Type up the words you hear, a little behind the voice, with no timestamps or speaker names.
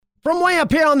From way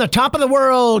up here on the top of the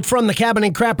world, from the cabin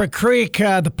in Crapper Creek,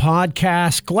 the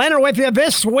podcast. Glenn are with you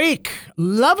this week.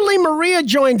 Lovely Maria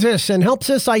joins us and helps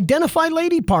us identify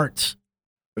lady parts.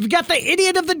 We've got the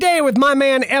idiot of the day with my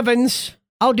man Evans.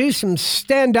 I'll do some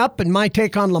stand-up and my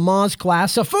take on Lamaze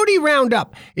class. A foodie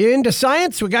roundup. You into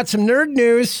science? We got some nerd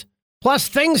news. Plus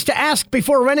things to ask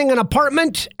before renting an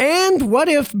apartment. And what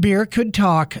if beer could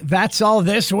talk? That's all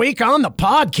this week on the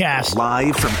podcast.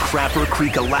 Live from Crapper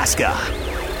Creek, Alaska.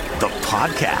 The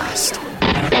podcast.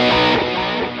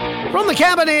 From the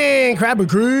cabin in Crapper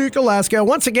Creek, Alaska.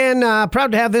 Once again,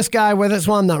 proud to have this guy with us.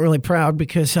 Well, I'm not really proud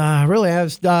because really I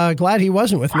was glad he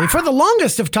wasn't with me for the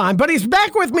longest of time. But he's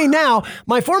back with me now.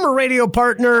 My former radio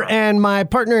partner and my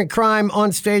partner in crime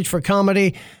on stage for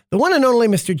comedy, the one and only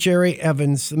Mr. Jerry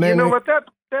Evans. The man you know what?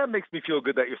 That makes me feel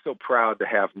good that you're so proud to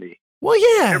have me. Well,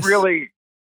 yes. It really,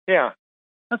 yeah.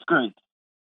 That's great.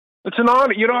 It's an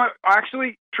honor. You know,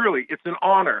 actually, truly, it's an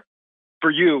honor for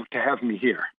you to have me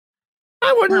here.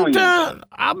 I wouldn't,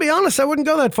 I'll be honest, I wouldn't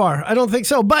go that far. I don't think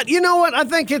so. But you know what? I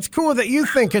think it's cool that you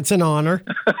think it's an honor.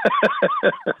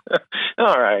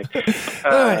 All right.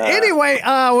 Anyway,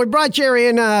 we brought Jerry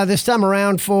in this time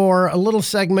around for a little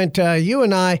segment. You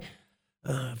and I,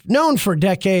 known for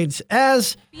decades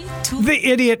as the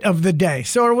idiot of the day.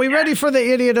 So are we ready for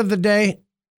the idiot of the day?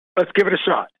 Let's give it a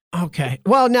shot. Okay.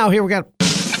 Well, now here we go.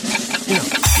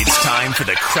 It's time for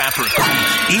the Crapper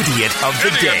Creek Idiot of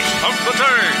the Day. I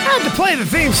had to play the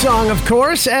theme song, of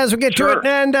course, as we get to it.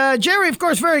 And Jerry, of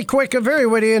course, very quick, very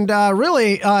witty, and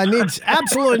really needs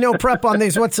absolutely no prep on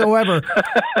these whatsoever.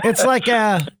 It's like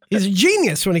he's a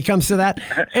genius when he comes to that.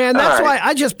 And that's why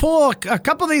I just pull a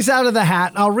couple of these out of the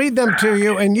hat. I'll read them to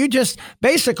you, and you just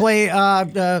basically,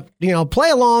 play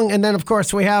along. And then, of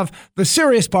course, we have the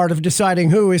serious part of deciding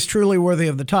who is truly worthy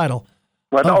of the title.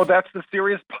 Well, that's the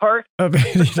serious part? Wow. Wow.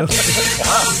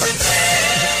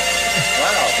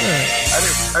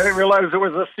 I didn't realize there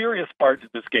was a serious part to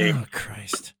this game. Oh,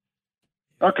 Christ.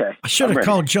 Okay. I should have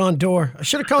called John Doerr.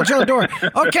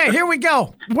 Okay, here we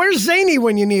go. Where's Zany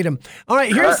when you need him? All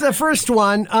right, here's the first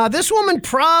one. This woman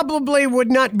probably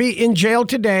would not be in jail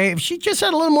today if she just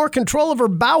had a little more control of her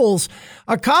bowels.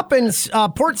 A cop in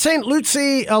Port St.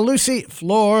 Lucie,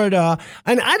 Florida.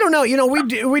 And I don't know, we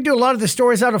do a lot of the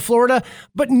stories out of Florida,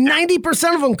 but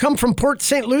 90% of them come from Port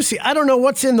St. Lucie. I don't know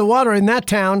what's in the water in that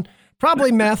town.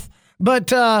 Probably meth.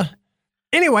 But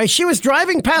anyway, she was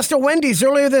driving past a Wendy's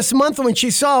earlier this month when she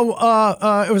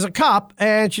saw, it was a cop,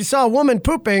 and she saw a woman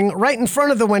pooping right in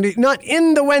front of the Wendy's, not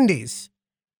in the Wendy's.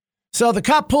 So the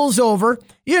cop pulls over,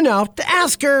 to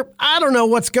ask her, I don't know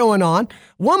what's going on.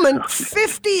 Woman,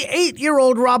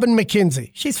 58-year-old Robin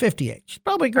McKenzie. She's 58. She's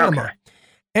probably grandma. Okay.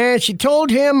 And she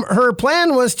told him her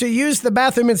plan was to use the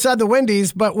bathroom inside the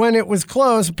Wendy's, but when it was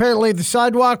closed, apparently the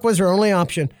sidewalk was her only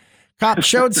option. Cop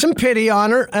showed some pity on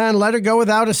her and let her go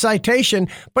without a citation,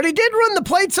 but he did run the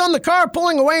plates on the car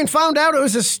pulling away and found out it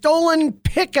was a stolen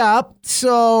pickup,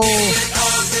 so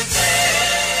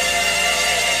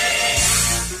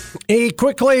he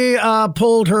quickly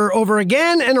pulled her over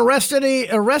again and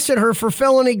arrested her for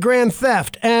felony grand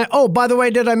theft. And, by the way,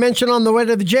 did I mention on the way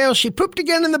to the jail, she pooped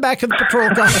again in the back of the patrol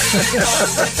car.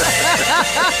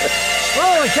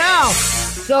 Holy cow.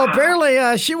 So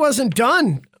apparently she wasn't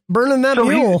done burning that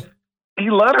mule. He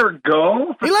let her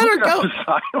go? He let her go.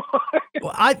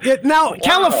 Now,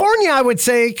 California, I would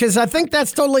say, because I think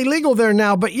that's totally legal there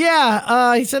now. But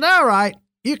yeah, he said, all right,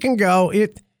 you can go. He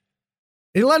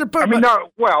let her put. that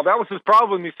was his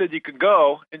problem. He said you could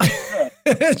go.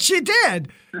 And she did.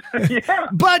 Yeah.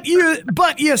 But you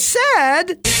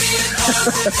said.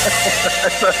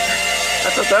 I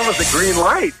thought that was a green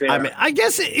light there. I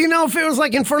guess, if it was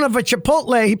like in front of a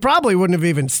Chipotle, he probably wouldn't have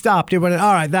even stopped. He would have,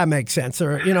 all right, that makes sense.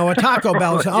 Or, a Taco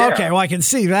Bell. Yeah. Okay, well, I can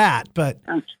see that. But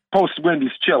post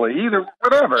Wendy's chili, either,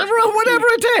 whatever. Whatever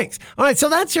it takes. All right, so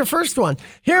that's your first one.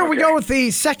 Here we go with the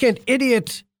second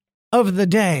idiot of the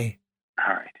day.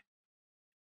 All right.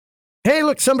 Hey,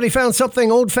 look, somebody found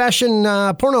something old-fashioned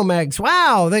porno mags.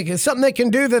 Wow, something they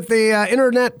can do that the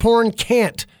internet porn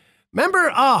can't.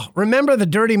 Remember the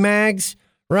dirty mags,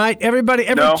 right?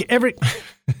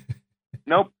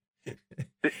 Nope.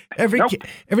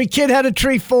 Every kid had a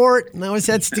tree fort, and they always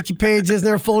had sticky pages, and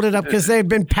they were folded up because they had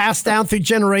been passed down through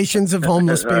generations of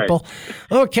homeless people.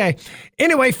 Okay.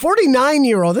 Anyway,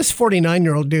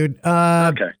 49-year-old dude.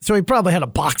 So he probably had a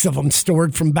box of them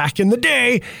stored from back in the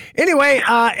day. Anyway,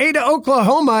 Ada,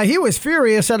 Oklahoma, he was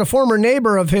furious at a former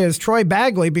neighbor of his, Troy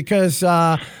Bagley, because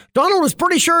Donald was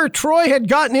pretty sure Troy had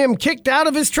gotten him kicked out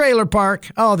of his trailer park.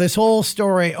 Oh, this whole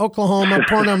story, Oklahoma,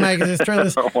 porno magazines,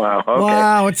 trailers. Wow. Okay.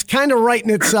 Wow, it's kind of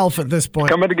writing itself himself at this point.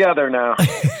 Coming together now.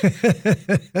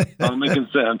 All making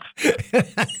sense.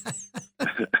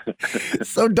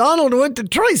 So Donald went to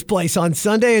Troy's place on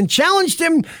Sunday and challenged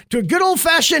him to a good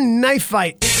old-fashioned knife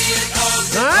fight.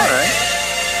 All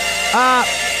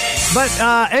right. But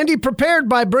Andy prepared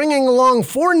by bringing along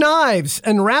 4 knives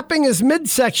and wrapping his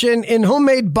midsection in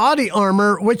homemade body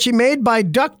armor, which he made by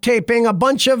duct taping a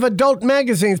bunch of adult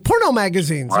magazines, porno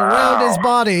magazines, around his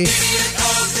body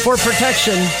for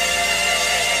protection.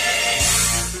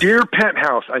 Dear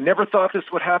Penthouse, I never thought this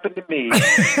would happen to me. But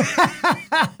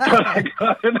I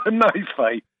got in a knife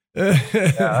fight. Yeah,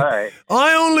 all right.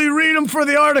 I only read them for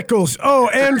the articles. Oh,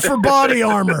 and for body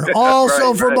armor.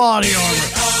 Also for body armor.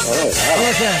 Oh, wow.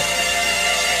 Okay.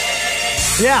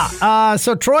 Yeah,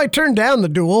 so Troy turned down the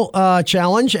duel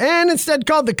challenge and instead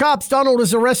called the cops. Donald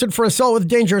was arrested for assault with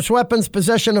dangerous weapons,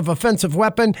 possession of offensive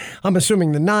weapon, I'm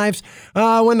assuming the knives.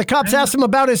 When the cops asked him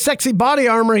about his sexy body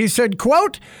armor, he said,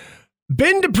 quote,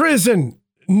 "Been to prison,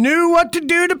 knew what to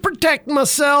do to protect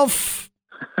myself."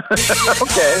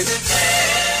 Okay.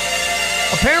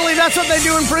 Apparently that's what they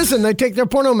do in prison. They take their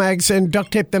porno mags and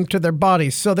duct tape them to their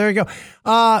bodies. So there you go.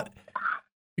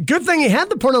 Good thing he had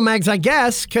the porno mags, I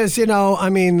guess, because, you know, I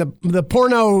mean, the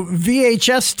porno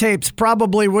VHS tapes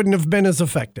probably wouldn't have been as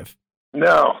effective.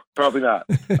 No, probably not.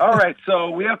 All right, so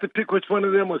we have to pick which one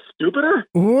of them was stupider?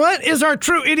 What is our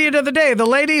true idiot of the day? The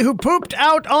lady who pooped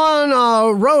out on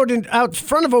a road out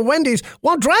front of a Wendy's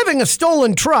while driving a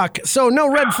stolen truck, so no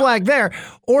red flag there.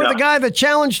 Or the guy that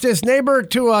challenged his neighbor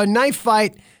to a knife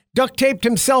fight, duct taped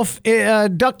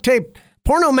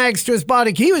porno mags to his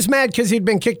body. He was mad because he'd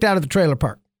been kicked out of the trailer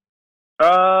park.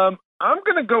 I'm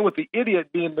going to go with the idiot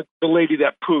being the lady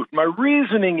that pooped. My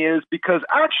reasoning is because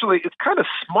actually it's kind of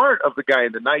smart of the guy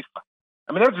in the knife fight.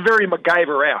 I mean, that's very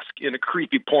MacGyver-esque in a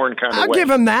creepy porn kind of way. I'll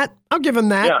give him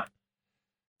that. Yeah.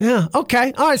 Yeah,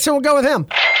 okay. All right, so we'll go with him.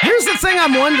 Here's the thing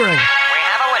I'm wondering.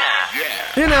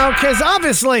 You know, because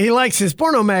obviously he likes his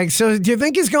porno mag. So do you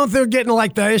think he's going through getting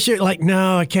like the issue? Like,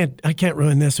 no, I can't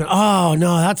ruin this one. Oh,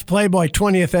 no, that's Playboy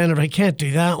 20th anniversary. I can't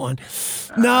do that one.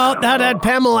 No, that had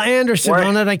Pamela Anderson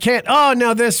on it. I can't. Oh,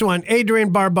 no, this one. Adrienne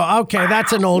Barbeau. Okay,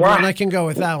 that's an old one. I can go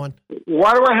with that one.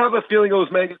 Why do I have a feeling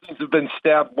those magazines have been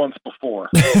stabbed once before?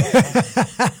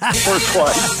 Or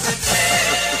twice.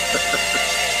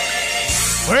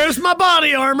 Where's my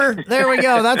body armor? There we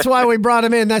go. That's why we brought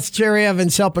him in. That's Jerry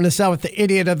Evans helping us out with the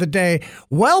idiot of the day.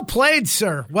 Well played,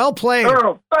 sir. Well played.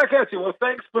 Oh, back at you. Well,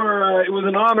 thanks for, it was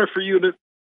an honor for you to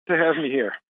have me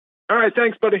here. All right,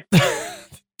 thanks, buddy.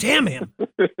 Damn him.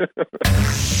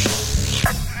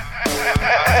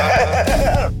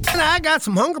 I got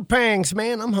some hunger pangs,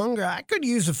 man. I'm hungry. I could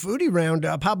use a foodie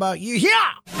roundup. How about you?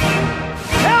 Yeah!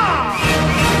 Yeah!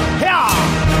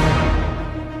 Yeah!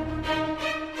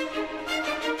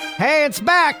 Hey, it's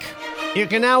back. You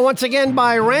can now once again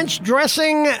buy ranch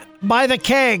dressing by the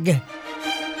keg.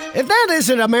 If that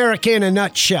isn't America in a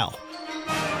nutshell.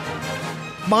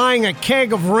 Buying a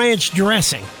keg of ranch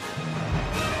dressing.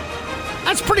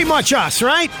 That's pretty much us,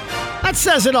 right? That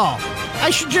says it all. I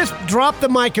should just drop the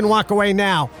mic and walk away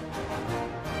now.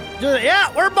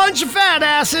 Yeah, we're a bunch of fat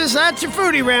asses. That's your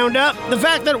foodie roundup. The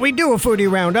fact that we do a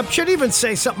foodie roundup should even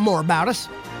say something more about us.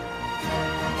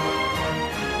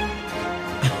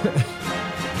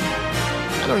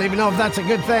 I don't even know if that's a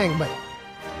good thing, but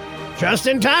just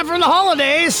in time for the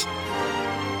holidays.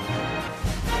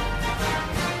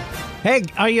 Hey,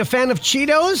 are you a fan of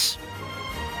Cheetos?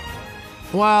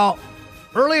 Well,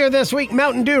 earlier this week,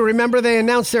 Mountain Dew, remember they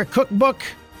announced their cookbook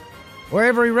where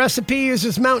every recipe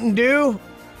uses Mountain Dew?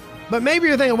 But maybe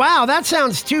you're thinking, wow, that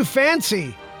sounds too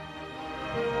fancy.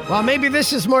 Well, maybe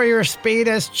this is more your speed,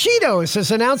 as Cheetos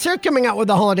has announced they're coming out with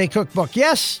a holiday cookbook.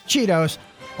 Yes, Cheetos.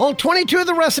 All 22 of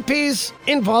the recipes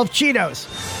involve Cheetos.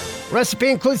 Recipe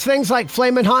includes things like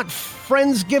Flamin' Hot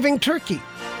Friendsgiving turkey,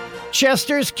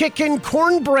 Chester's Kickin'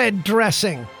 cornbread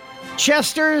dressing,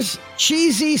 Chester's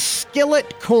cheesy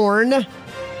skillet corn,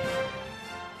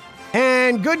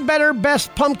 and Good, Better,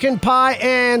 Best pumpkin pie,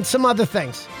 and some other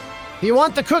things. If you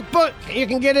want the cookbook, you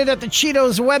can get it at the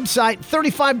Cheetos website.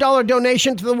 $35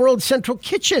 donation to the World Central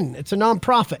Kitchen. It's a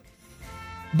nonprofit.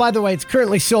 By the way, it's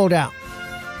currently sold out.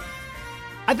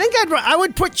 I think I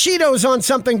would put Cheetos on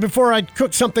something before I'd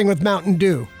cook something with Mountain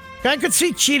Dew. I could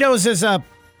see Cheetos as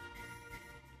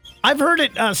I've heard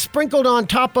it sprinkled on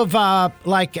top of,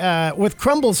 with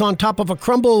crumbles on top of a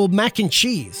crumble mac and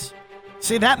cheese.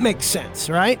 See, that makes sense,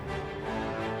 right?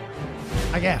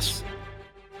 I guess.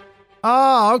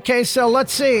 Oh, okay, so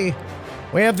let's see.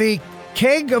 We have the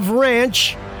keg of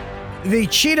ranch, the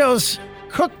Cheetos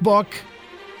cookbook.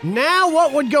 Now,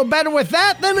 what would go better with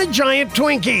that than a giant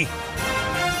Twinkie?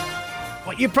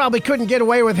 Well, you probably couldn't get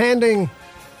away with handing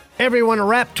everyone a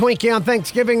wrapped Twinkie on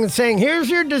Thanksgiving and saying, here's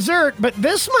your dessert, but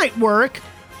this might work.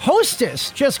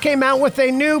 Hostess just came out with a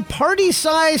new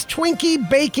party-sized Twinkie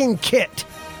baking kit,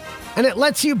 and it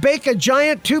lets you bake a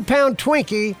giant 2-pound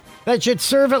Twinkie that should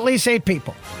serve at least 8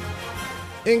 people.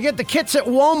 You can get the kits at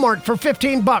Walmart for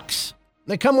 $15.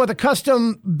 They come with a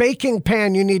custom baking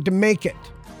pan you need to make it.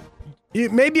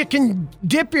 Maybe you can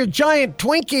dip your giant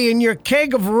Twinkie in your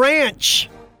keg of ranch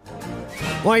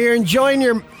while you're enjoying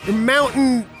your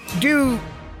Mountain Dew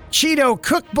Cheeto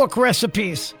cookbook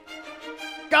recipes.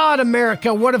 God,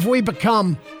 America, what have we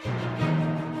become?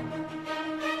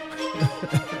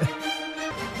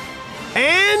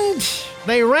 And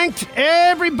they ranked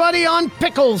everybody on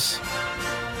pickles.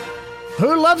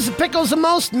 Who loves the pickles the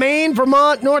most? Maine,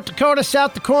 Vermont, North Dakota,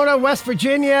 South Dakota, West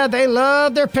Virginia. They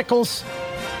love their pickles.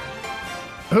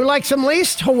 Who likes them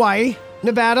least? Hawaii,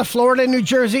 Nevada, Florida, New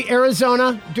Jersey,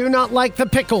 Arizona do not like the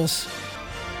pickles.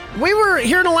 We were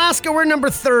here in Alaska, we're number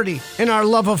 30 in our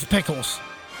love of pickles.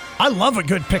 I love a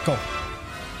good pickle.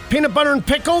 Peanut butter and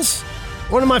pickles,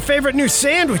 one of my favorite new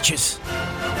sandwiches.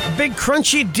 A big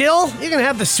crunchy dill. You can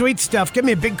have the sweet stuff. Give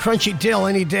me a big crunchy dill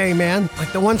any day, man.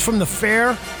 Like the ones from the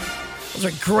fair. Those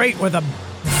are great with a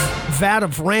vat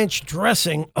of ranch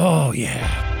dressing. Oh,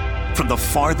 yeah. From the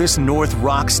farthest north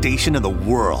rock station in the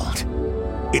world,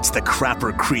 it's the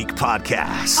Crapper Creek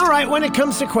Podcast. All right, when it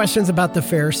comes to questions about the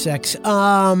fair sex,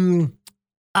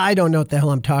 I don't know what the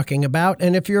hell I'm talking about.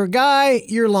 And if you're a guy,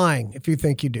 you're lying if you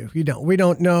think you do. You don't. We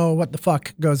don't know what the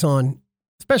fuck goes on,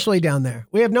 especially down there.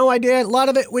 We have no idea. A lot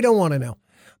of it we don't want to know.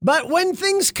 But when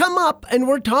things come up and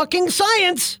we're talking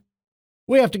science,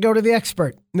 we have to go to the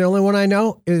expert. And the only one I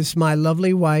know is my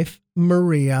lovely wife,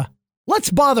 Maria.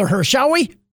 Let's bother her, shall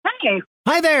we? Hey.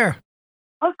 Hi there.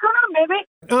 What's going on, baby?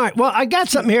 All right, well, I got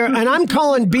something here, and I'm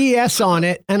calling BS on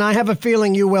it, and I have a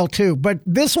feeling you will too. But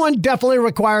this one definitely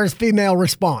requires female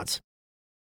response.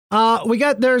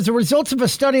 There's the results of a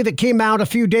study that came out a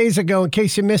few days ago, in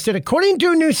case you missed it. According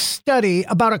to a new study,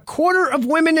 about a quarter of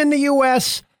women in the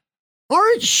U.S.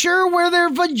 aren't sure where their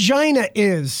vagina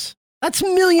is. That's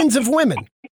millions of women.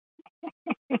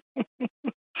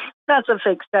 That's a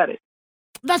fake study.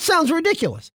 That sounds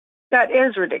ridiculous. That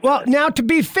is ridiculous. Well, now, to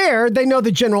be fair, they know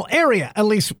the general area. At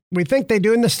least we think they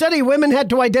do. In the study, women had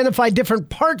to identify different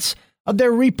parts of their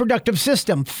reproductive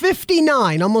system.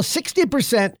 59, almost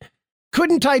 60%,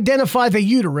 couldn't identify the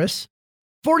uterus.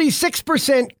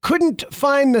 46% couldn't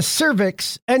find the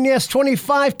cervix. And yes,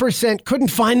 25% couldn't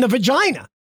find the vagina.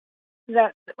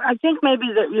 I think maybe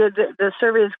the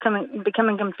survey is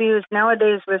becoming confused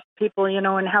nowadays with people,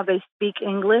 and how they speak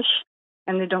English.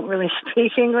 And they don't really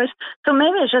speak English. So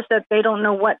maybe it's just that they don't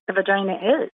know what the vagina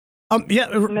is. Yeah,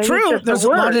 maybe true. There's a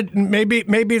lot of, maybe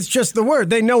it's just the word.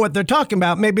 They know what they're talking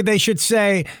about. Maybe they should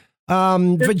say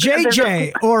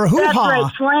vajayjay or hoo-ha. That's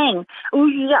right, slang. Ooh,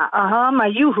 yeah, my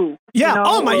yoo-hoo. Yeah,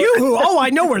 my yoo-hoo. Oh,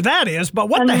 I know where that is, but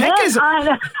what the heck is it?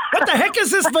 What the heck is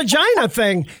this vagina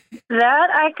thing? That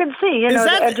I could see.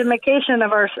 The education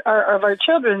of our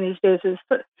children these days is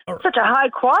such a high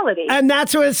quality. And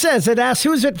that's what it says. It asks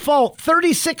who's at fault.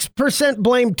 36%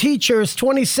 blame teachers,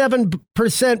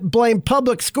 27% blame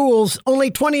public schools,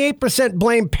 only 28%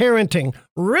 blame parenting.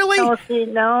 Really?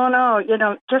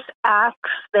 No. Just ask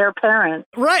their parents.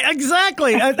 Right,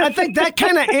 exactly. I think that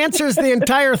kind of answers the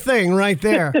entire thing right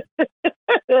there.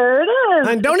 There it is.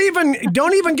 And don't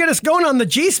even get us going on the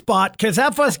G-spot, because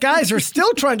half us guys are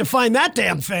still trying to find that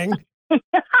damn thing.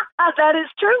 That is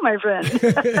true, my friend.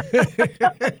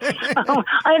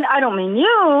 I don't mean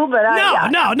you, but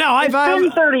No. It's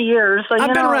been 30 years, so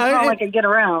I've been around. It's not like I get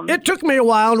around. It took me a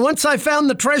while, and once I found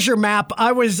the treasure map,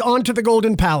 I was on to the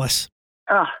Golden Palace.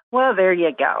 Oh, well, there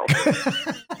you go.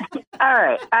 All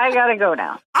right, I gotta go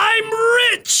now. I'm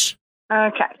rich!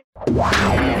 Okay.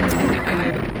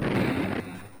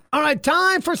 All right,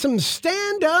 time for some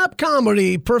stand-up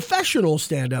comedy, professional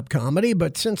stand-up comedy,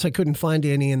 but since I couldn't find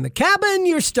any in the cabin,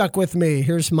 you're stuck with me.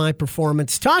 Here's my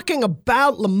performance, talking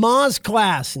about Lamaze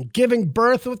class and giving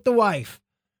birth with the wife.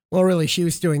 Well, really, she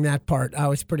was doing that part. I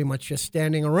was pretty much just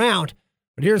standing around,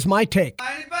 but here's my take.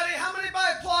 Anybody, how many by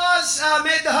applause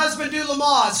made the husband do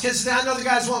Lamaze? Because I know the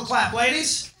guys won't clap.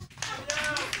 Ladies?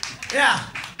 Yeah.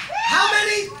 How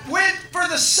many went for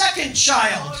the second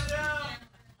child?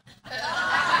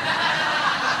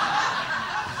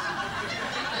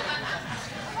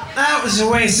 That was a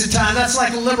waste of time. That's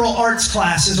like a liberal arts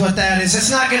class is what that is.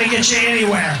 It's not going to get you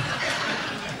anywhere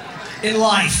in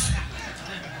life.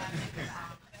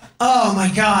 Oh,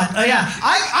 my God. Oh, yeah.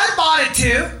 I bought it,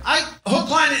 too. I hook,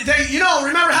 line,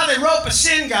 remember how they rope us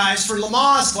in, guys, for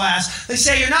Lamaze class? They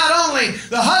say you're not only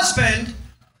the husband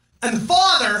and the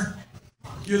father,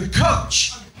 you're the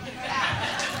coach.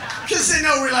 Because they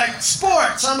know we like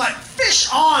sports. I'm like, fish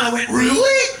on. I went,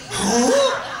 really?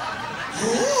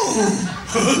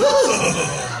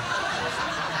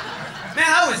 Man,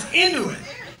 I was into it.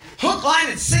 Hook, line,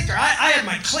 and sinker. I had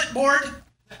my clipboard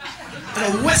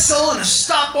and a whistle and a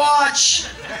stopwatch.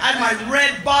 I had my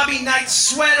red Bobby Knight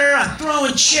sweater. I'm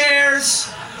throwing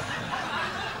chairs.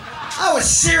 I was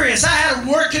serious. I had them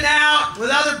working out with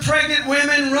other pregnant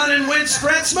women, running wind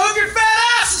sprints. Smoke your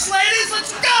fat asses, ladies.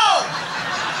 Let's go.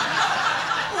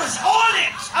 I was on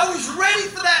it. I was ready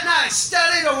for that night. I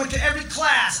studied. I went to every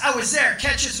class. I was there.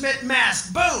 Catcher's mitt,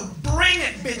 mask. Boom. Bring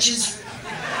it, bitches.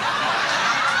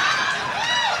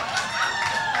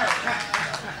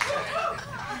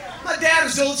 My dad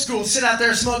was old school. Sit out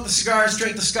there, smoke the cigars,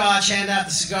 drink the scotch, hand out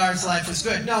the cigars. Life was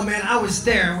good. No, man, I was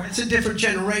there. It's a different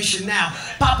generation now.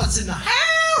 Papa's in the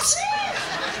house.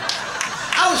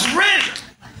 I was ready.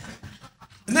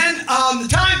 And then the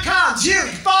time comes. You, the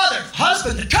father,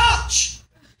 husband, the coach.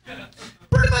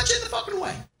 Pretty much in the fucking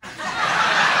way.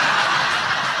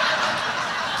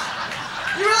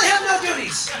 You really have no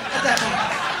duties at that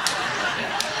point.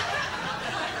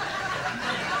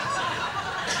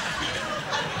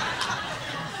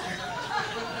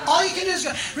 All you can do is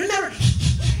go, remember.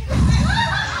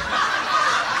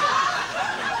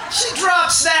 She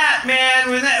drops that, man.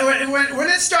 When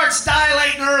it starts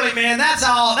dilating early, man, that's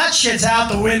all. That shit's out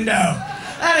the window.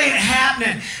 That ain't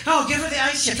happening. Oh, give her the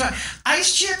ice chips.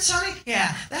 Ice chips, honey?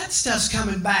 Yeah, that stuff's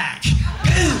coming back.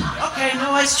 Okay,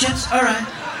 no ice chips. All right.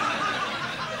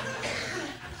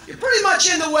 You're pretty much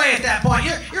in the way at that point.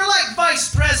 You're like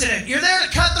vice president. You're there to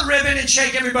cut the ribbon and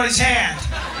shake everybody's hand.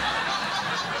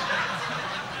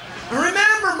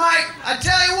 Remember, Mike, I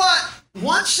tell you what,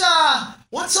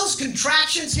 once those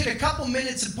contractions get a couple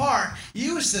minutes apart,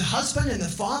 you as the husband and the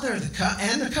father and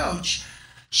the coach,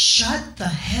 shut the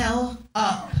hell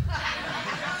up.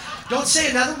 Don't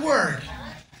say another word.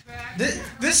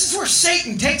 This is where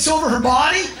Satan takes over her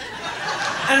body,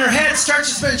 and her head starts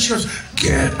to spin. She goes,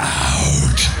 get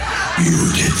out.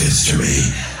 You did this to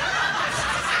me.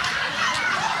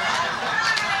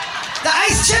 The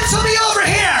ice chips will be over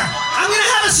here. I'm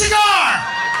gonna have a cigar.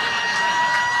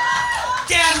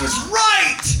 Dad was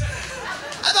right.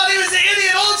 I thought he was the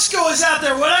idiot old school was out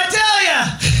there. What'd I tell you?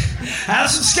 Have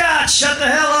some scotch. Shut the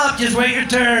hell up. Just wait your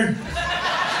turn.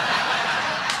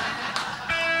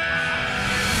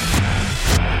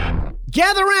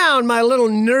 Gather round, my little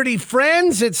nerdy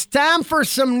friends. It's time for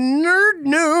some nerd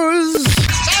news.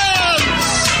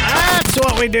 That's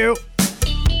what we do.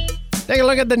 Take a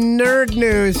look at the nerd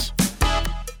news.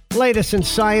 Latest in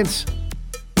science.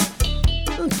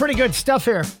 Pretty good stuff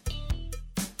here.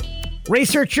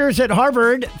 Researchers at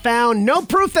Harvard found no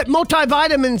proof that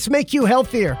multivitamins make you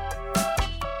healthier.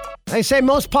 They say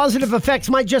most positive effects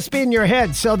might just be in your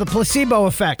head, so the placebo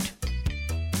effect.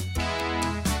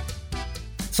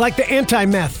 It's like the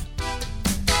anti-meth.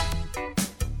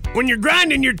 When you're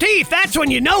grinding your teeth, that's when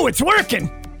you know it's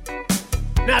working.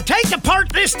 Now take apart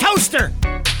this toaster.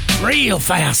 Real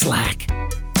fast like.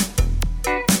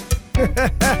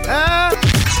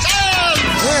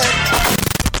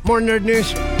 More nerd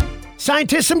news.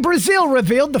 Scientists in Brazil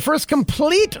revealed the first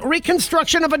complete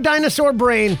reconstruction of a dinosaur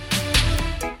brain.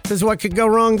 This is what could go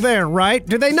wrong there, right?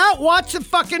 Do they not watch the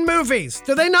fucking movies?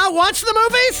 Do they not watch the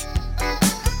movies?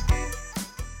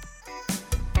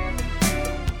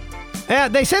 Yeah,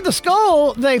 they said the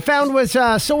skull they found was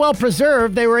so well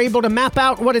preserved, they were able to map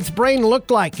out what its brain looked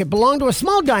like. It belonged to a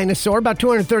small dinosaur about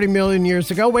 230 million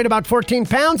years ago, weighed about 14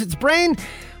 pounds. Its brain,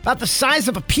 about the size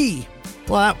of a pea.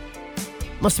 Well, that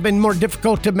must have been more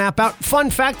difficult to map out. Fun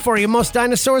fact for you, most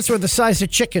dinosaurs were the size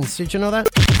of chickens. Did you know that?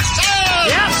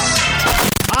 Yep.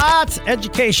 It's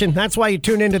education. That's why you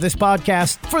tune into this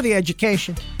podcast, for the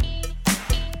education.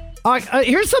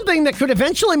 Here's something that could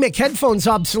eventually make headphones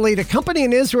obsolete. A company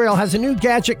in Israel has a new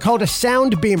gadget called a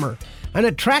sound beamer, and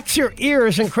it tracks your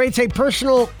ears and creates a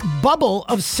personal bubble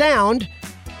of sound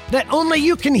that only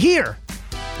you can hear.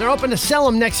 They're hoping to sell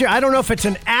them next year. I don't know if it's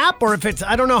an app or if it's,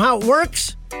 I don't know how it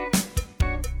works.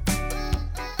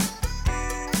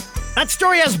 That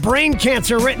story has brain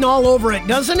cancer written all over it,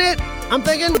 doesn't it? I'm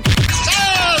thinking,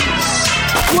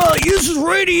 well, it uses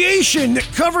radiation that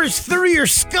covers through your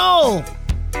skull.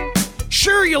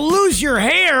 Sure, you'll lose your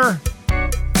hair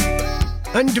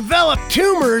and develop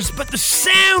tumors, but the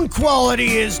sound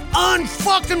quality is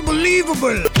unfucking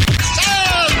believable.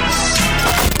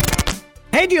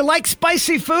 Hey, do you like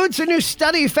spicy foods? A new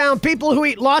study found people who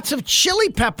eat lots of chili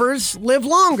peppers live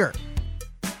longer.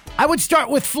 I would start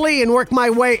with Flea and work my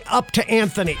way up to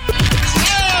Anthony.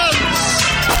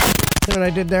 See what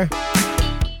I did there?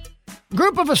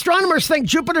 Group of astronomers think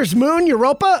Jupiter's moon,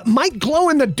 Europa, might glow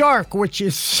in the dark, which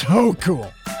is so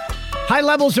cool. High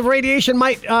levels of radiation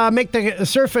might make the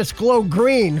surface glow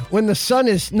green when the sun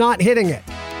is not hitting it.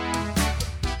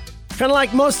 Kind of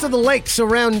like most of the lakes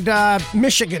around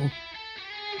Michigan.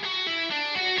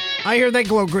 I hear they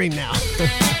glow green now.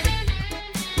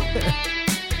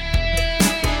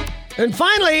 And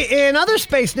finally, in other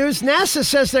space news, NASA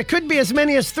says there could be as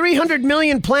many as 300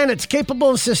 million planets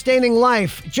capable of sustaining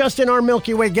life just in our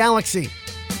Milky Way galaxy.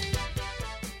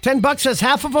 $10 says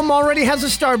half of them already has a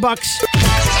Starbucks.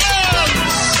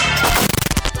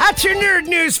 That's your nerd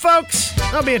news, folks.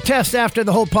 That'll be a test after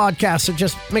the whole podcast, so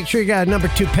just make sure you got a number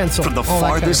 2 pencil. From the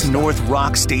farthest north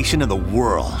rock station in the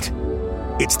world,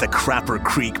 it's the Crapper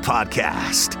Creek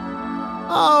Podcast.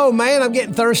 Oh, man, I'm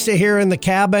getting thirsty here in the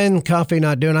cabin. Coffee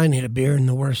not doing. I need a beer in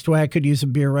the worst way. I could use a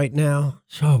beer right now.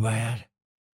 So bad.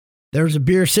 There's a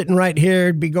beer sitting right here.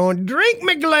 It'd be going, drink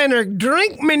me, Glenner.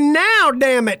 Drink me now,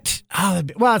 damn it. Oh,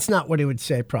 well, it's not what he would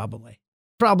say, probably.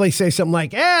 Probably say something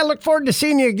like, I look forward to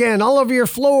seeing you again all over your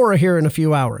floor here in a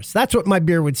few hours. That's what my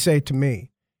beer would say to me,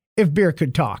 if beer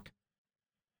could talk.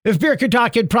 If beer could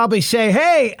talk, it'd probably say,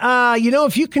 hey,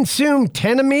 if you consume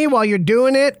 10 of me while you're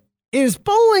doing it, is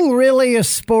bowling really a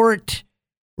sport?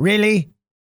 Really?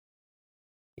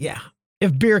 Yeah.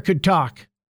 If beer could talk.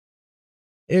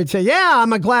 It'd say, yeah,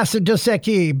 I'm a glass of Dos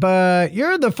Equis, but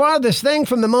you're the farthest thing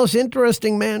from the most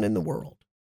interesting man in the world.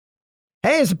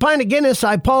 Hey, it's a pint of Guinness.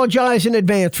 I apologize in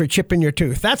advance for chipping your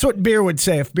tooth. That's what beer would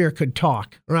say if beer could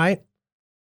talk, right?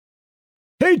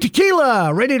 Hey,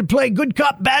 tequila, ready to play good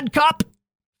cop, bad cop?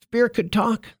 If beer could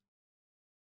talk.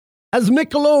 As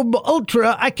Michelob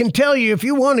Ultra, I can tell you, if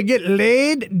you want to get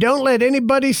laid, don't let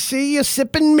anybody see you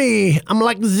sipping me. I'm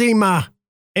like Zima.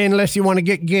 Unless you want to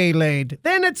get gay laid.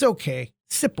 Then it's okay.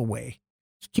 Sip away.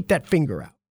 Just keep that finger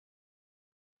out.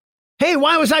 Hey,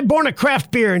 why was I born a craft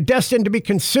beer and destined to be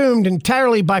consumed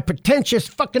entirely by pretentious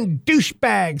fucking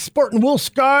douchebags sporting wool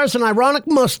scars and ironic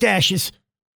mustaches?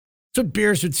 That's what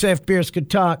beers would say if beers could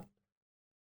talk.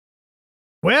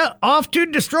 Well, off to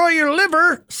destroy your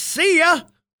liver. See ya.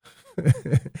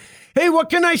 Hey, what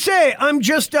can I say? I'm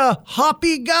just a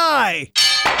hoppy guy.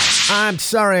 I'm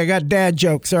sorry, I got dad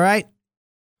jokes, all right?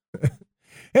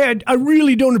 Hey, I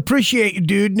really don't appreciate you,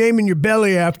 dude, naming your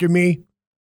belly after me.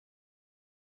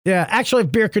 Yeah, actually,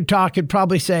 if beer could talk, it'd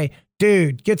probably say,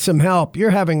 dude, get some help. You're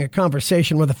having a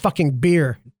conversation with a fucking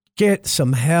beer. Get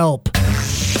some help.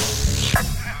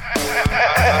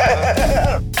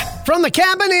 From the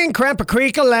cabin in Crapper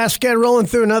Creek, Alaska, rolling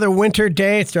through another winter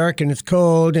day. It's dark and it's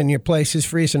cold and your place is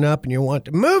freezing up and you want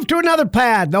to move to another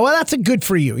pad. Well, that's a good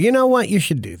for you. You know what? You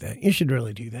should do that. You should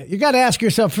really do that. You got to ask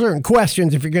yourself certain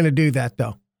questions if you're going to do that,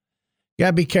 though. You got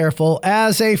to be careful.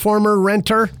 As a former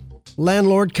renter,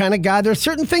 landlord kind of guy, there's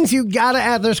certain things you got to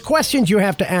ask. There's questions you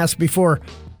have to ask before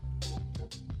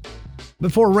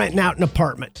renting out an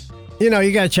apartment. You know,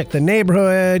 you got to check the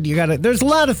neighborhood. There's a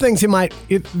lot of things that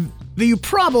you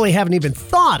probably haven't even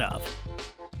thought of.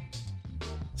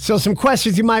 So some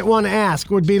questions you might want to ask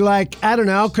would be like, I don't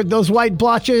know, could those white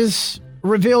blotches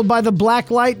revealed by the black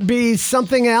light be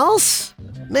something else?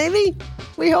 Maybe?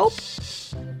 We hope.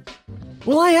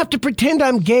 Will I have to pretend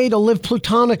I'm gay to live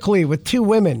platonically with 2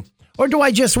 women? Or do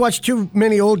I just watch too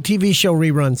many old TV show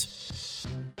reruns?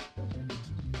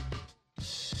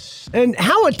 And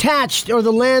how attached are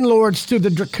the landlords to the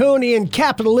draconian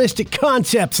capitalistic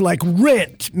concepts like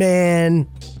rent, man?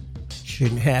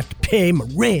 Shouldn't have to pay my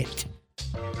rent.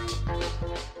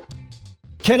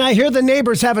 Can I hear the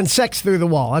neighbors having sex through the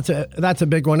wall? That's a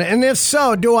big one. And if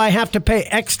so, do I have to pay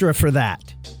extra for that?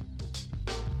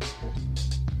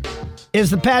 Is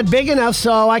the pad big enough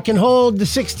so I can hold the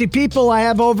 60 people I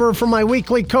have over for my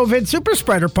weekly COVID super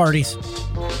spreader parties?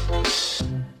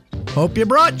 Hope you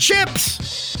brought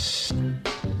chips.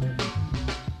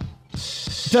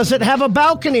 Does it have a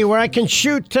balcony where I can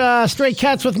shoot stray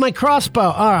cats with my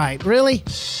crossbow? All right, really?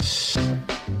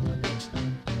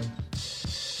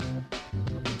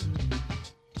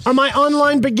 Are my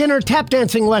online beginner tap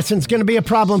dancing lessons going to be a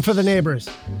problem for the neighbors?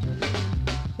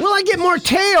 Will I get more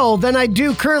tail than I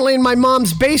do currently in my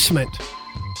mom's basement?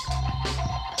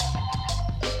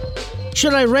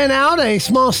 Should I rent out a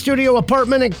small studio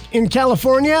apartment in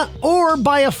California or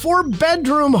buy a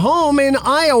 4-bedroom home in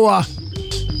Iowa?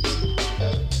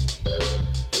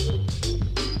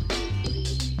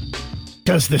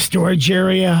 Does the storage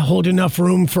area hold enough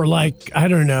room for, like, I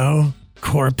don't know,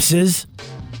 corpses?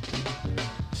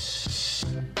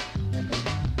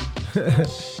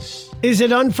 Is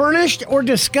it unfurnished or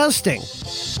disgusting?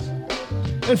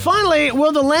 And finally,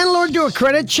 will the landlord do a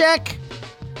credit check?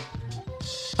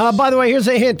 By the way, here's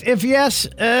a hint. If yes,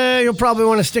 you'll probably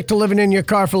want to stick to living in your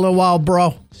car for a little while,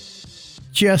 bro.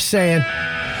 Just saying.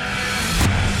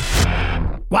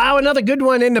 Wow, another good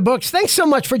one in the books. Thanks so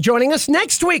much for joining us.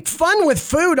 Next week, fun with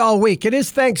food all week. It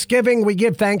is Thanksgiving. We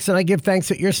give thanks, and I give thanks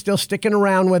that you're still sticking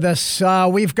around with us.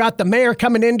 We've got the mayor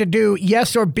coming in to do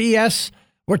Yes or BS.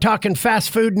 We're talking fast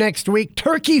food next week.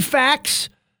 Turkey facts.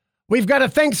 We've got a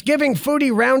Thanksgiving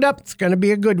foodie roundup. It's going to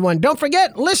be a good one. Don't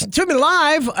forget, listen to me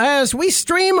live as we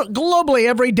stream globally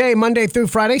every day, Monday through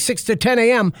Friday, 6 to 10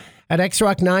 a.m. at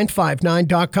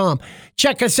xrock959.com.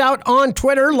 Check us out on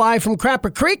Twitter, live from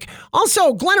Crapper Creek.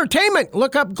 Also, Glentertainment.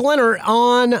 Look up Glenner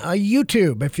on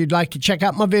YouTube if you'd like to check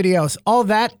out my videos. All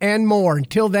that and more.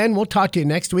 Until then, we'll talk to you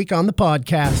next week on the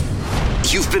podcast.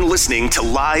 You've been listening to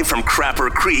Live from Crapper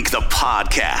Creek, the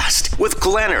podcast, with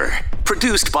Glenner,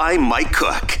 produced by Mike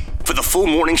Cook. For the full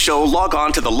morning show, log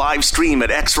on to the live stream at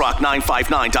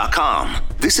xrock959.com.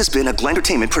 This has been a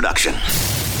Glentertainment production.